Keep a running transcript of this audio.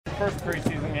First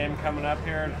preseason game coming up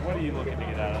here. What are you looking to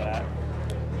get out of that?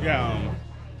 Yeah,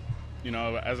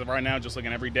 as of right now, just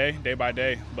looking every day, day by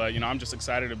day. But, I'm just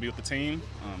excited to be with the team,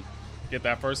 get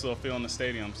that first little feel in the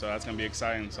stadium. So that's going to be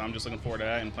exciting. So I'm just looking forward to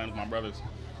that and playing with my brothers.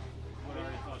 What are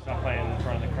your thoughts about playing in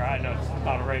front of the crowd? I know it's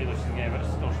not a regular season game, but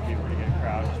it still should be a pretty good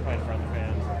crowd, just playing in front of the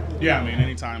fans. Yeah,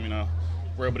 anytime,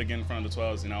 we're able to get in front of the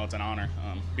 12s, it's an honor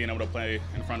being able to play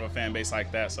in front of a fan base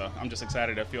like that. So I'm just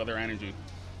excited to feel their energy.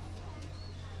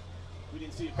 We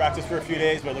didn't see you practice for a few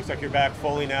days, but it looks like you're back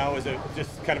fully now. Is it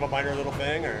just kind of a minor little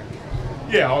thing, or?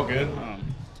 Yeah, all good.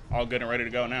 All good and ready to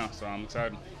go now, so I'm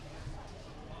excited.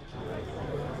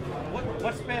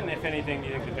 What's been, if anything, do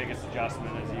you think the biggest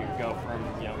adjustment as you go from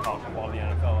college football to the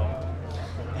NFL?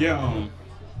 Yeah,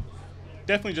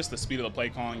 definitely just the speed of the play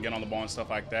calling, getting on the ball and stuff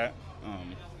like that.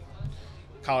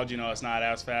 College, it's not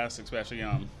as fast, especially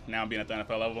now being at the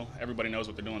NFL level. Everybody knows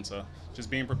what they're doing, so just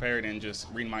being prepared and just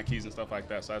reading my keys and stuff like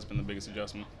that. So that's been the biggest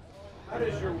adjustment. How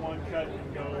does your one cut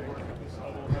go working at this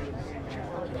level?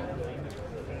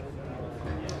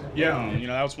 Yeah,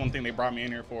 that was one thing they brought me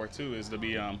in here for too, is to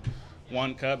be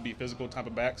one cut, be physical type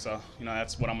of back. So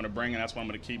that's what I'm going to bring, and that's what I'm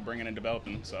going to keep bringing and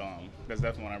developing. So that's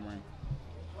definitely what I bring.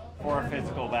 For a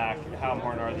physical back, how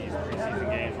important are these preseason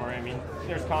games? Where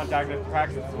there's contact at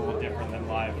practice, it's a little different than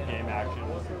live game action.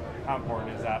 How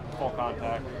important is that full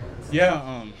contact?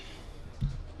 Yeah,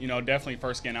 definitely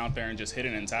first getting out there and just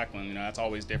hitting and tackling. That's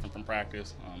always different from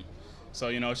practice. So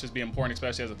it's just be important,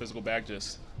 especially as a physical back,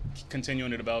 just continuing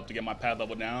to develop to get my pad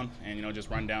level down and just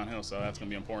run downhill. So that's going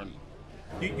to be important.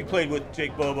 You played with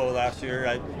Jake Bobo last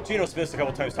year. Geno Smith a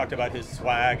couple times talked about his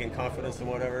swag and confidence and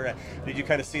whatever. Did you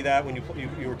kind of see that when you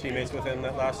were teammates with him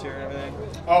that last year and everything?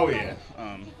 Oh, yeah.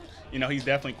 He's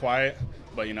definitely quiet,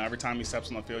 but, every time he steps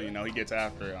on the field, he gets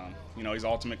after it. He's an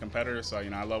ultimate competitor, so,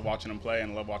 I love watching him play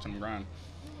and I love watching him grind.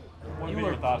 What are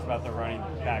your thoughts about the running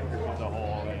back group as a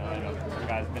whole? I know some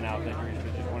guys have been out there, but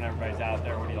just when everybody's out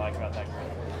there, what do you like about that group?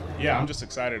 Yeah, I'm just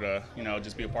excited to,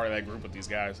 just be a part of that group with these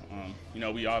guys.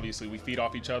 We feed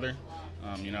off each other.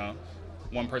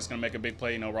 One person's going to make a big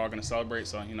play, we're all going to celebrate.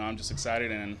 So, I'm just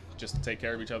excited and just to take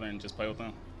care of each other and just play with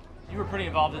them. You were pretty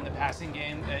involved in the passing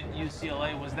game at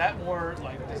UCLA. Was that more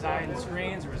like design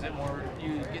screens, or was it more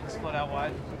you getting split out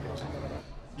wide?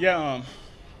 Yeah,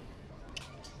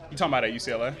 you talking about at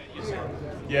UCLA?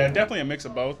 Yeah, definitely a mix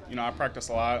of both. I practice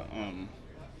a lot.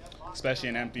 Especially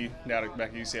in empty back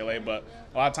at UCLA, but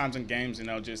a lot of times in games, it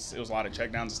was a lot of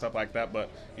checkdowns and stuff like that. But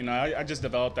I just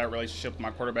developed that relationship with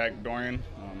my quarterback Dorian,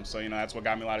 so that's what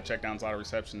got me a lot of checkdowns, a lot of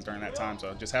receptions during that time.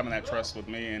 So just having that trust with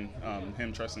me and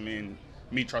him trusting me and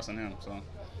me trusting him. So.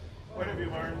 What have you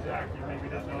learned, Zach? You maybe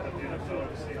didn't know that the NFL or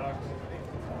Seahawks?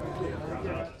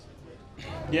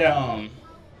 Yeah,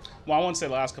 well, I won't say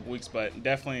the last couple weeks, but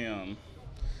definitely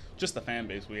just the fan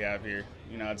base we have here.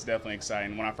 It's definitely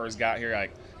exciting. When I first got here,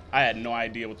 I had no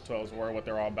idea what the 12s were, what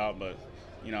they're all about, but,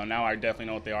 now I definitely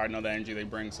know what they are. I know the energy they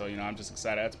bring, so, I'm just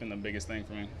excited. That's been the biggest thing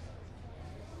for me.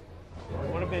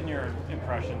 What have been your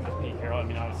impressions of Pete Carroll?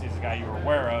 Obviously he's a guy you were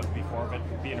aware of before, but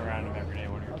being around him every day,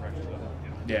 what are your impressions of him?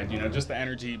 Yeah, just the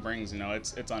energy he brings,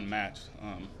 it's unmatched.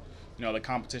 The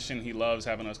competition, he loves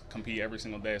having us compete every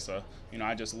single day, so,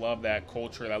 I just love that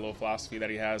culture, that little philosophy that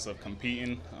he has of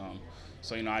competing.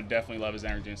 So, I definitely love his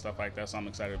energy and stuff like that, so I'm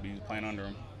excited to be playing under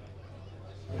him.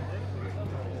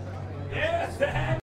 Yes!